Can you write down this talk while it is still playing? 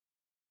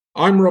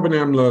I'm Robin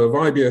Amler of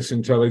IBS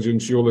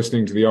Intelligence. You're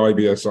listening to the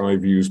IBS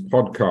iViews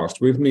podcast.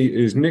 With me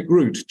is Nick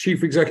Root,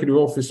 Chief Executive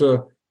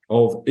Officer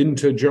of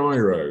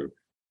Intergyro.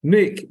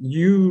 Nick,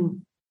 you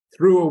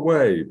threw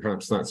away,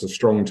 perhaps that's a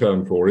strong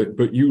term for it,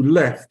 but you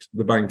left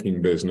the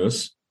banking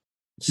business,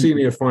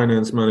 Senior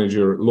Finance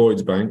Manager at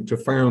Lloyds Bank, to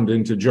found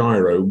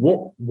Intergyro.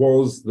 What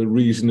was the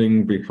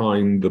reasoning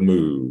behind the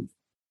move?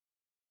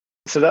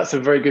 So that's a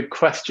very good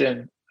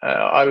question.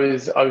 I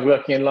was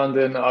working in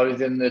London. I was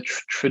in the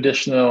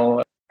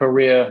traditional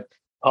career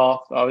path.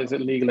 I was at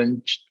Legal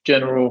and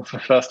General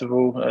first of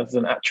all as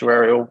an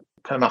actuarial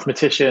kind of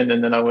mathematician,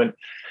 and then I went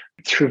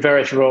through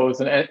various roles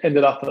and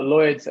ended up at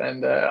Lloyd's.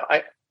 And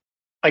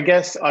I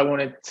guess I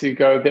wanted to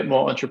go a bit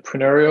more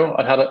entrepreneurial.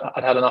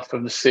 I'd had enough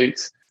of the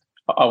suits.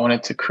 I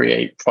wanted to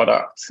create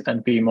products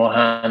and be more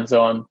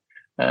hands-on,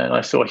 and I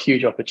saw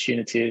huge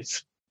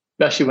opportunities.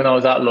 Especially when I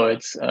was at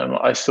Lloyd's,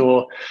 I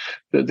saw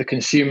that the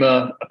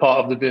consumer, a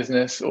part of the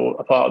business or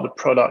a part of the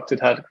product,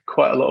 had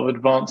quite a lot of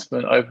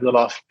advancement over the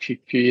last few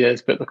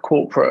years, but the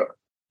corporate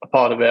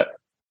part of it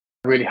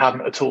really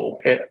hadn't at all.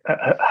 It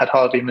had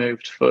hardly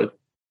moved for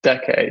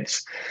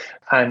decades.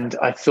 And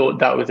I thought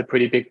that was a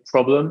pretty big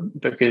problem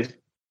because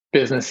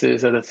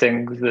businesses are the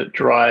things that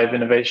drive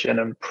innovation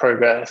and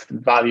progress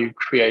and value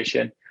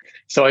creation.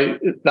 So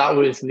that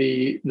was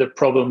the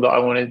problem that I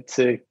wanted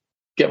to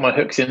get my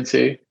hooks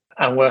into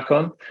and work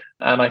on.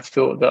 And I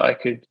thought that I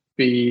could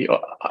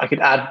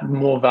add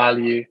more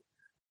value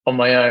on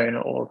my own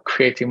or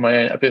creating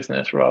my own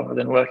business rather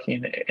than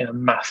working in a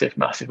massive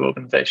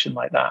organization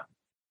like that.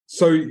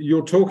 So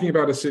you're talking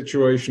about a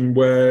situation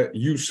where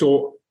you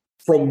saw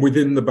from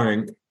within the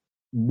bank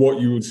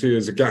what you would see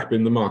as a gap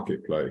in the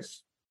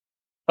marketplace.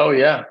 Oh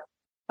yeah,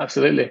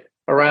 absolutely.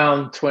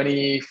 Around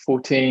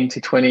 2014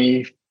 to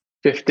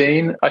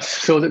 2015, I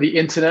saw that the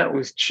internet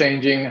was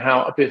changing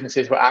how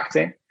businesses were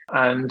acting,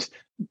 and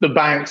the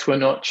banks were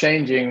not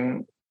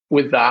changing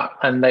with that,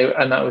 and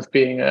that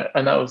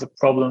was a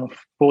problem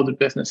for the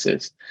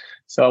businesses.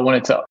 So I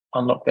wanted to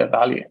unlock their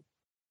value.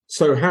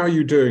 So how are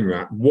you doing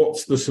that?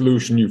 What's the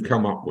solution you've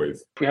come up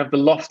with? We have the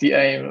lofty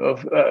aim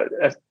of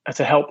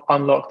to help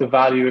unlock the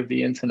value of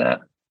the internet.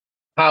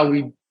 How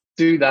we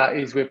do that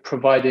is we're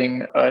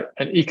providing an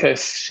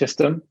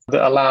ecosystem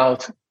that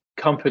allows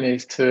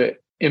companies to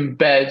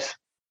embed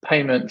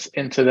payments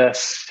into their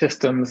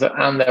systems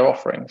and their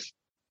offerings.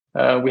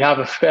 We have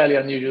a fairly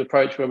unusual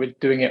approach where we're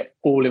doing it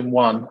all in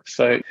one.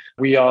 So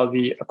we are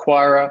the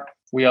acquirer,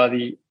 we are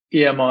the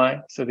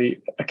EMI, so the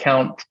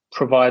account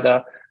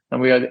provider,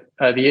 and we are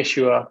the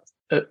issuer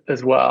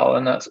as well.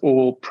 And that's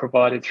all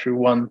provided through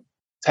one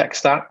tech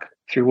stack,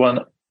 through one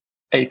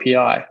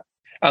API.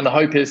 And the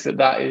hope is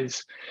that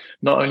is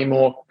not only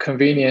more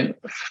convenient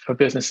for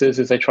businesses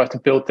as they try to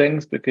build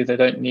things because they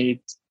don't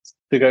need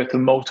to go to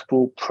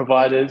multiple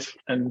providers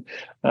and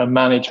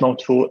manage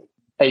multiple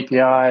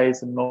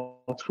APIs and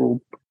multiple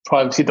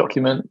privacy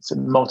documents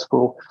and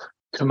multiple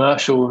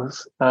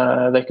commercials.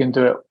 They can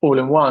do it all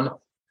in one.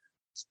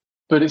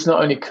 But it's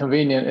not only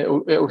convenient,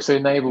 it also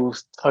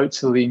enables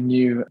totally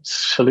new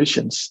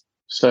solutions.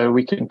 So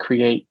we can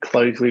create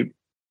closed-loop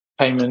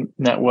payment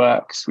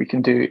networks. We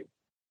can do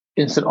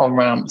instant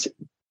on-ramps,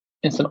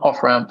 instant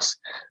off-ramps,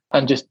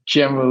 and just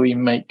generally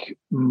make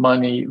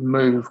money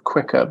move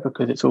quicker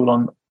because it's all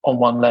on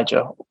one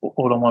ledger,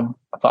 all on one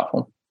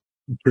platform.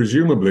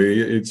 Presumably,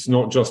 it's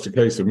not just a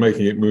case of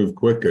making it move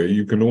quicker.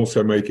 You can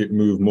also make it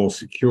move more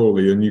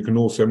securely, and you can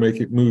also make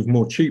it move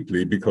more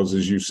cheaply because,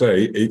 as you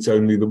say, it's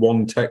only the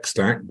one tech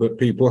stack that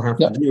people have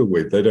to deal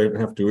with. They don't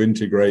have to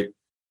integrate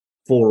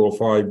 4 or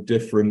 5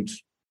 different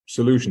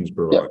solutions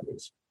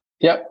providers.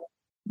 Yep,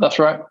 that's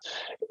right.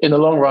 In the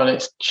long run,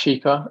 it's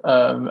cheaper,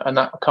 and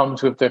that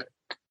comes with the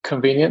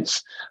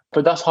convenience,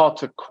 but that's hard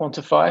to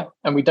quantify,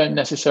 and we don't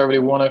necessarily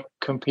want to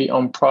compete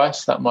on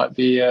price. That might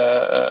be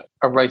a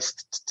race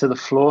to the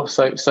floor.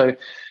 So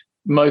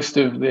most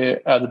of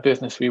the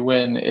business we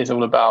win is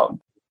all about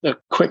the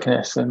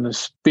quickness and the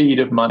speed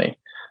of money,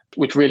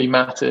 which really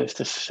matters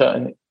to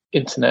certain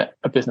internet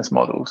business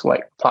models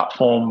like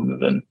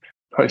platforms and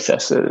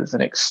processors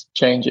and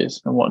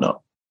exchanges and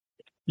whatnot.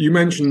 You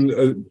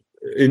mentioned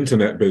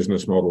internet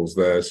business models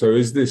there. So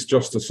is this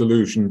just a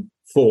solution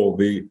for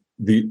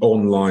the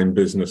online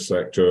business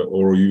sector,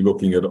 or are you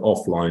looking at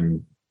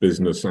offline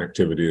business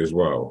activity as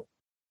well?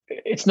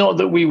 It's not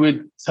that we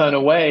would turn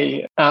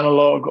away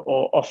analog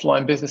or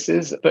offline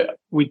businesses, but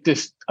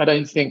I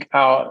don't think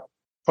our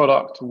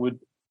product would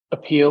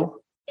appeal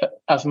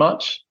as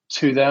much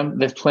to them.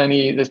 There's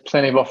plenty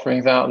of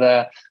offerings out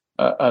there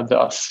that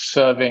are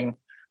serving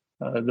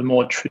the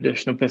more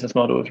traditional business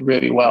models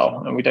really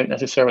well, and we don't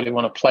necessarily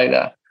want to play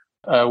there.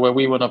 Where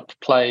we want to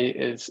play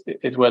is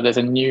where there's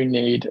a new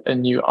need, a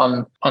new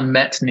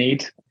unmet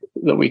need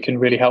that we can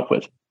really help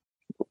with,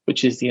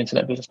 which is the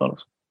internet business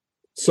models.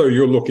 So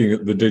you're looking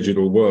at the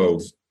digital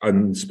world.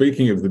 And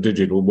speaking of the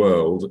digital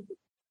world,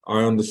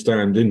 I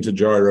understand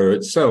Intergyro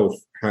itself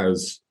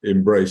has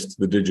embraced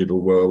the digital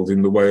world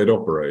in the way it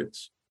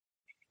operates.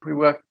 We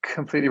work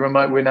completely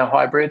remote. We're now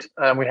hybrid,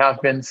 and we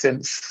have been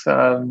since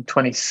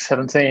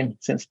 2017,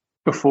 since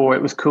before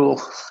it was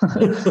cool.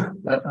 Or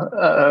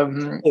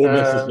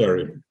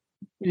necessary.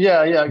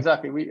 Yeah,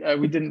 exactly. We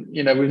didn't,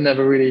 we've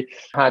never really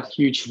had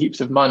huge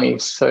heaps of money.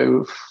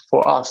 So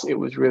for us, it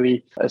was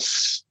really a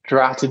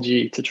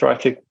strategy to try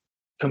to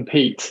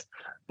compete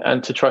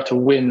and to try to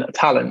win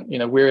talent.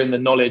 We're in the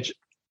knowledge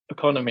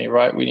economy,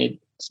 right? We need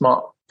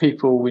smart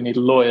people, we need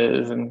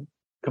lawyers and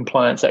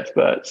compliance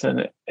experts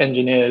and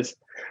engineers.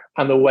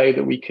 And the way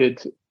that we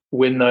could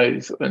win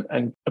those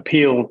and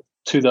appeal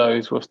to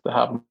those was to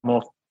have a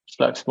more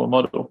flexible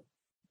model.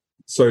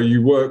 So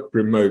you work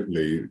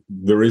remotely.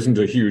 There isn't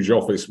a huge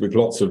office with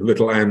lots of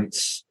little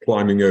ants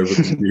climbing over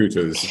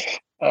computers.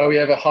 We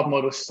have a hub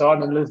model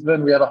starting in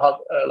Lisbon. We have a hub,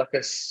 like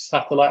a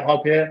satellite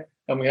hub here,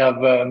 and we have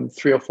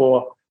 3 or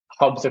 4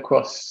 hubs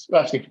across,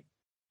 actually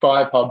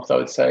 5 hubs, I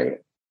would say,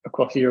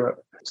 across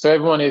Europe. So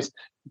everyone is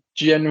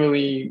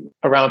generally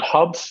around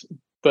hubs,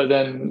 but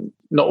then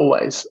not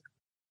always.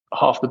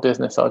 Half the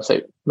business, I would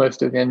say,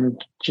 most of the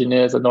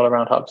engineers are not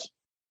around hubs.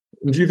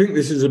 Do you think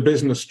this is a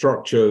business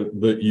structure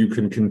that you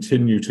can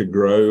continue to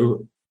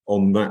grow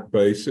on that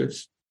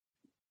basis?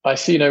 I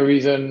see no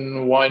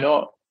reason why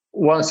not.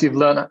 Once you've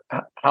learned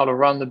how to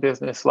run the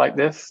business like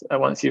this,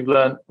 and once you've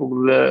learned all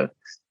the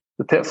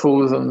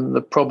pitfalls and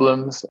the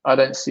problems, I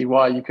don't see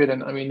why you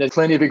couldn't. I mean, there's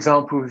plenty of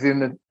examples in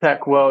the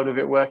tech world of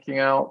it working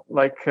out.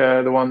 Like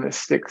the one that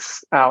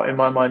sticks out in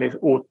my mind is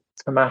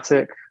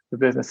Automatic, the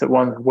business that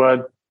runs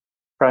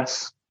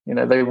WordPress.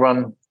 They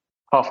run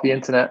half the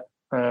internet.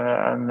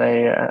 And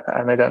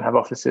they don't have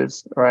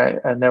offices, right?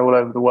 And they're all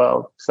over the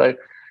world. So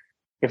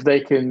if they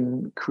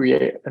can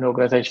create an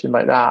organization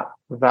like that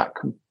with that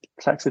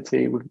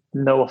complexity, with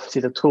no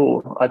offices at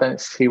all, I don't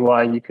see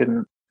why you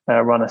couldn't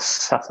run a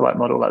satellite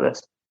model like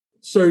this.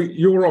 So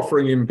you're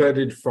offering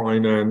embedded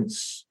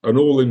finance, an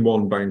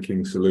all-in-one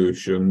banking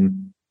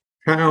solution.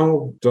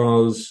 How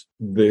does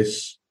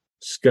this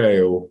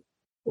scale,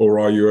 or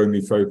are you only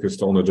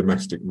focused on a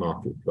domestic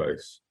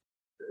marketplace?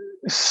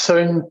 So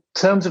in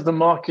terms of the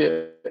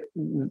market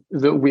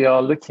that we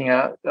are looking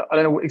at, I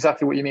don't know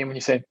exactly what you mean when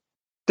you say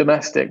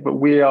domestic, but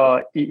we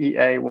are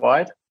EEA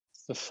wide.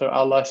 So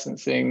our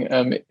licensing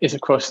is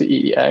across the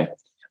EEA.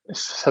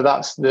 So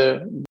that's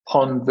the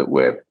pond that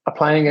we're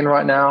playing in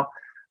right now.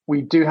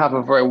 We do have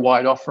a very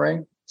wide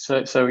offering.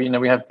 So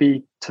we have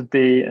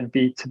B2B and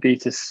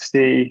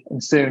B2B2C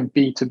and soon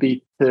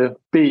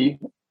B2B2B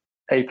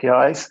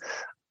APIs,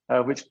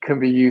 which can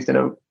be used in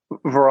a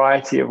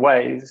variety of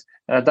ways.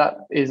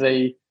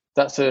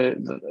 That's an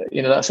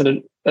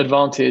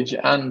advantage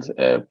and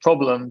a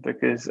problem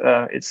because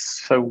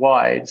it's so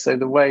wide. So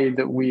the way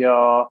that we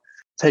are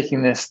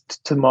taking this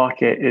to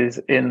market is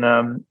in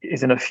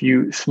a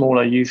few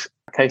smaller use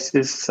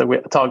cases. So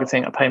we're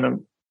targeting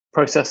payment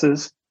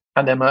processors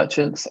and their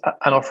merchants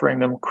and offering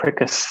them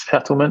quicker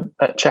settlement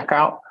at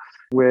checkout.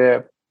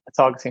 We're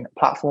targeting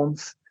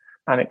platforms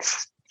and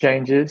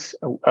exchanges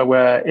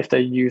where if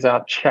they use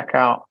our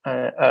checkout,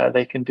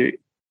 they can do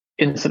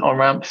instant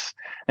on-ramps.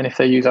 And if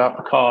they use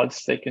our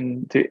cards, they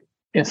can do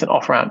instant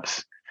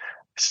off-ramps.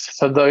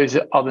 So those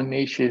are the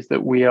niches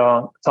that we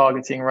are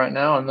targeting right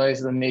now. And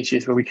those are the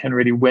niches where we can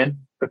really win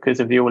because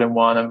of the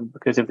all-in-one and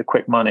because of the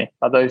quick money.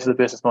 Those are the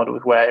business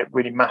models where it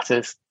really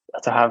matters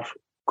to have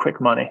quick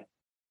money.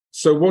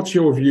 So what's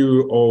your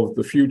view of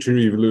the future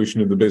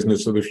evolution of the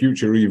business or the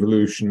future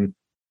evolution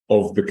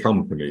of the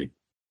company?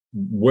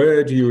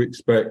 Where do you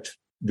expect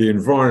the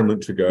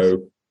environment to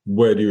go?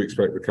 Where do you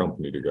expect the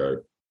company to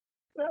go?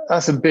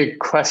 That's a big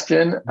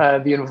question.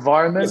 The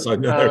environment, yes, I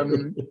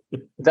know.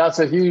 That's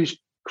a huge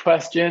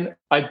question.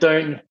 I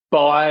don't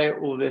buy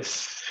all this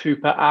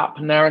super app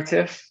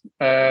narrative.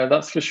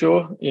 That's for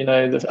sure.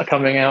 That's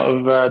coming out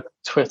of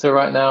Twitter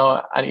right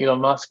now and Elon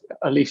Musk,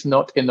 at least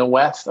not in the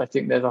West. I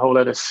think there's a whole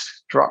lot of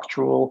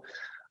structural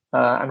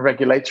and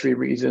regulatory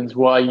reasons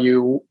why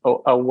you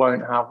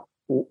won't have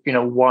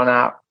one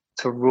app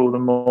to rule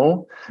them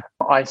all.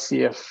 I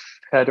see a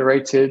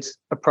federated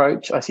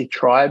approach. I see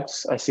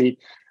tribes. I see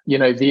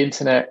the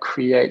internet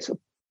creates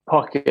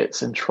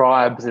pockets and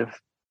tribes of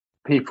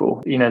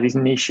people, these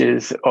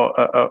niches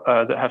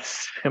that have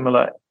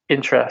similar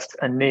interests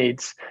and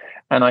needs.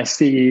 And I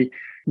see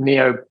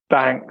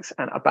neobanks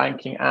and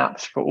banking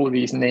apps for all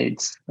these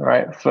needs,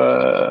 right?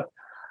 For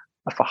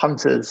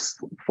hunters,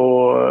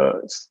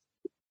 for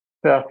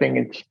surfing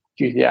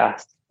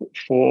enthusiasts,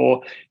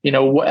 for,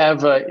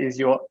 whatever is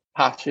your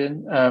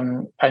passion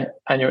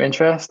and your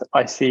interest.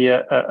 I see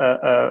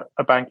a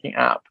banking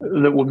app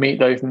that will meet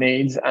those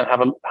needs and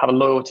have a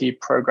loyalty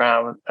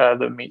program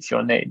that meets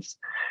your needs.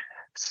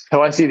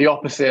 So I see the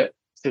opposite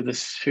to the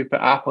super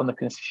app on the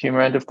consumer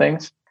end of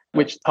things,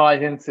 which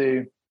ties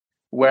into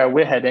where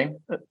we're heading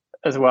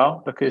as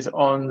well, because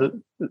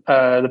on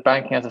the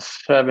banking as a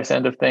service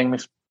end of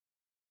things,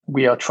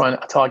 we are trying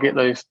to target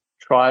those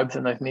tribes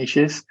and those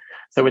niches.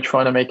 So we're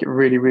trying to make it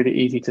really, really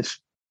easy to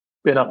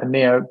spin up a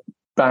neo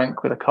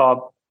bank with a card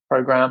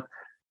program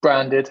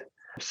branded,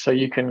 so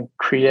you can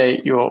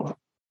create your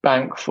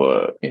bank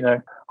for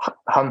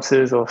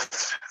hunters or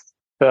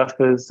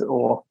surfers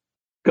or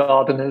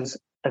gardeners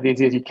as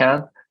easy as you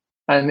can.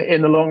 And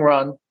in the long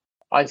run,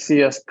 I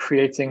see us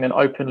creating an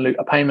open loop,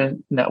 a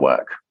payment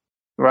network,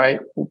 right?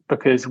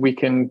 Because we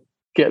can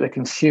get the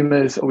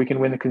consumers, or we can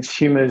win the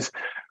consumers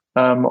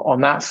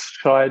on that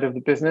side of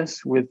the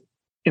business with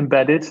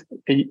embedded,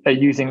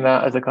 using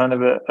that as a kind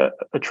of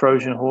a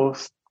Trojan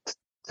horse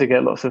to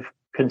get lots of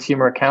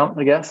consumer accounts,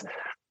 I guess.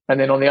 And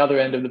then on the other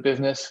end of the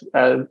business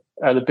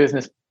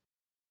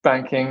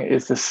banking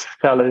is the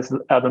sellers,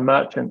 the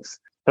merchants.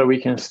 So we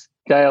can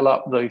scale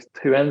up those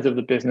two ends of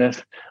the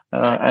business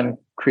and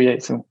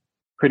create some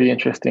pretty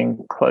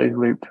interesting closed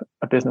loop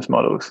business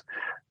models.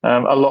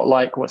 A lot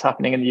like what's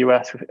happening in the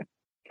US with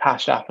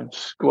Cash App and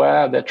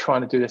Square. They're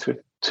trying to do this with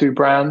two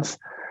brands.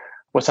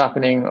 What's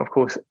happening, of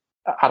course,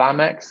 at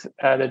Amex,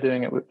 they're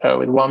doing it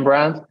with one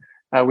brand.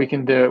 We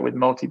can do it with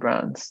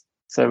multi-brands.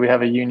 So we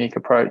have a unique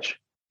approach.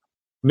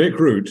 Nick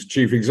Root,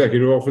 Chief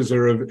Executive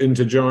Officer of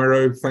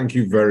Intergyro, thank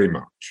you very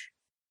much.